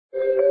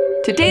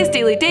Today's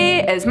daily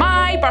day is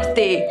my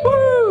birthday.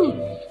 Woo!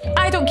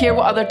 I don't care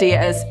what other day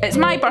it is, it's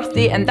my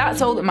birthday and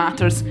that's all that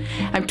matters.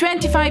 I'm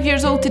 25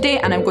 years old today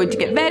and I'm going to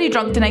get very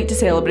drunk tonight to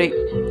celebrate.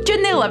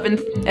 June the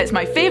 11th, it's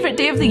my favourite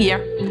day of the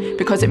year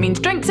because it means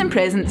drinks and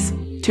presents,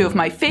 two of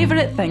my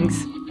favourite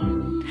things.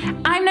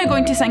 I'm now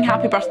going to sing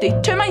happy birthday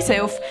to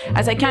myself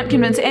as I can't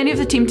convince any of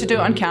the team to do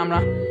it on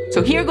camera.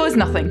 So here goes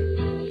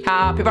nothing.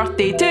 Happy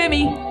birthday to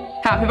me,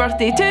 happy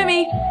birthday to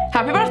me,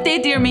 happy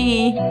birthday dear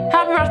me,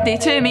 happy birthday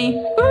to me,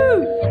 woo!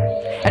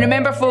 And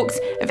remember folks,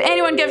 if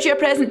anyone gives you a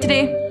present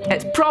today,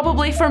 it's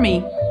probably for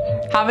me.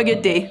 Have a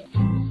good day.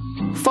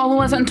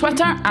 Follow us on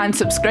Twitter and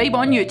subscribe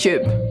on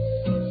YouTube.